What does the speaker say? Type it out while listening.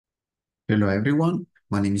Hello everyone,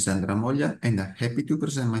 my name is Andrea Moglia and I'm happy to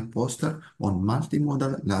present my poster on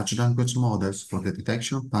multimodal large language models for the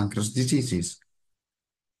detection of pancreas diseases.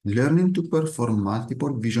 Learning to perform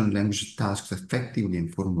multiple vision language tasks effectively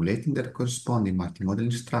and formulating their corresponding multimodal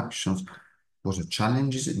instructions was a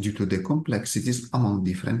challenge due to the complexities among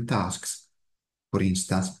different tasks. For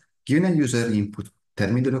instance, given a user input,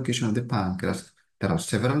 tell me the location of the pancreas, there are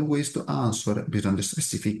several ways to answer based on the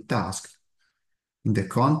specific task. In the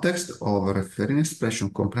context of referring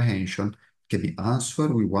expression comprehension, it can be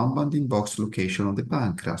answered with one bounding box location of the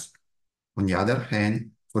pancreas. On the other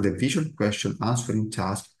hand, for the visual question answering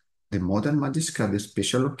task, the model might describe the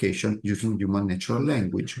spatial location using human natural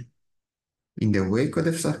language. In the wake of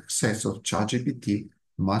the success of ChatGPT,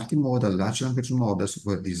 multimodal large language models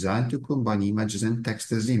were designed to combine images and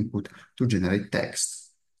text as input to generate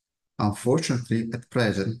text. Unfortunately, at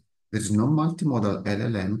present, there is no multimodal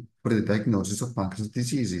LLM for the diagnosis of pancreas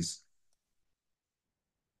diseases.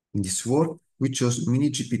 In this work, we chose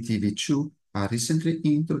MiniGPT v2, a recently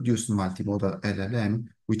introduced multimodal LLM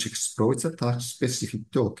which exploits a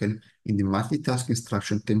task-specific token in the multitask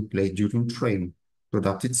instruction template during training to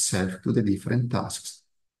adapt itself to the different tasks.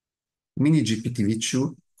 MiniGPT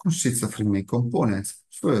v2 consists of three main components.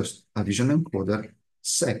 First, a vision encoder.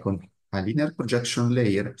 Second, a linear projection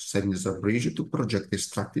layer serving as a bridge to project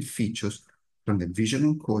extracted features from the vision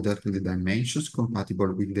encoder to the dimensions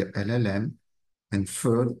compatible with the LLM. And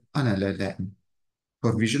third, an LLM.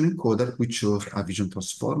 For vision encoder, we chose a vision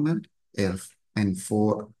transformer, ELF, and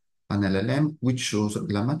for an LLM, we chose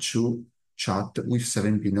Llama 2 chat with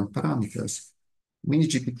 7 billion parameters.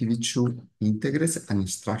 MiniGPT v2 integrates an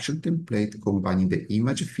instruction template combining the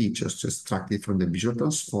image features extracted from the visual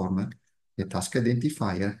transformer, the task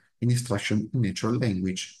identifier, and instruction in natural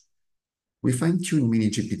language. We fine-tune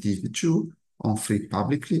MiniGPT v2 on three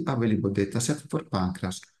publicly available datasets for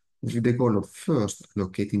pancreas, with the goal of first,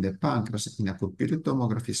 locating the pancreas in a computed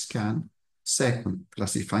tomography scan, second,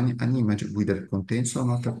 classifying an image whether it contains or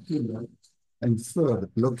not a tumor, and third,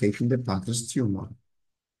 locating the pancreas tumor.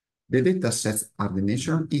 The datasets are the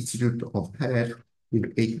National Institute of Health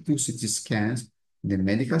with 82 CT scans, the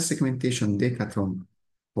medical segmentation decathlon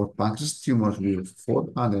for pancreas tumors with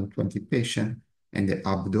 420 patients, and the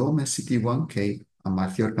abdomen CT1K, a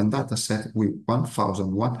multi-organ dataset with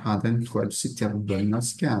 1,112 CT abdominal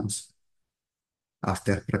scans.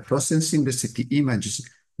 After pre-processing the CT images,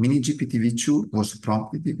 MiniGPT v2 was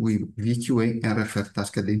prompted with VQA and refer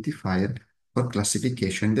task identifier for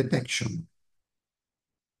classification and detection.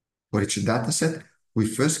 For each dataset, we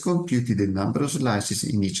first computed the number of slices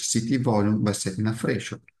in each CT volume by setting a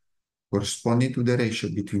threshold, corresponding to the ratio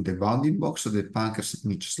between the bounding box of the pancreas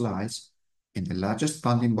in each slice and the largest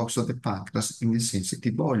bounding box of the pancreas in the same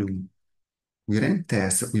CT volume. We ran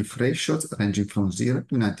tests with thresholds ranging from 0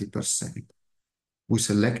 to 90%. We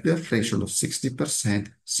selected a threshold of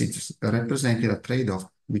 60% since it represented a trade-off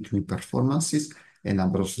between performances and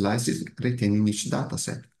number of slices retained in each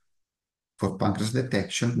dataset. For pancreas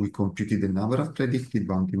detection, we computed the number of predicted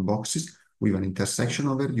bounding boxes with an intersection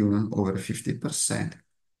over union over 50%.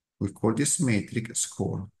 We call this metric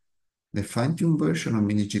score. The fine-tuned version of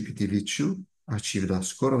MiniGPT v2 achieved a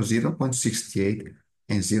score of 0.68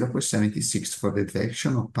 and 0.76 for the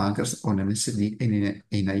detection of pancreas on MSD and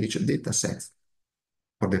NIH datasets.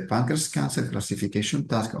 For the pancreas cancer classification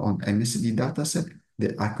task on MSD dataset,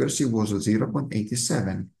 the accuracy was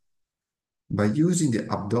 0.87. By using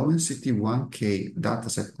the abdomen CT1K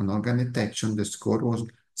dataset on organ detection, the score was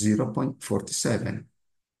 0.47.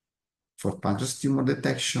 For pancreas tumor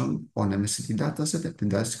detection on MSD dataset,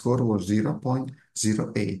 the score was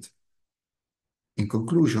 0.08. In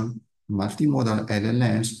conclusion, multimodal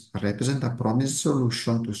LLMs represent a promising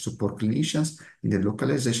solution to support clinicians in the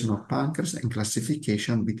localization of pancreas and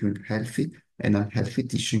classification between healthy and unhealthy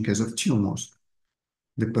tissue in case of tumors.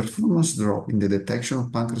 The performance drop in the detection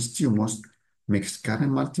of pancreas tumors makes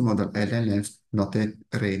current multimodal LLMs not yet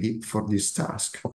ready for this task.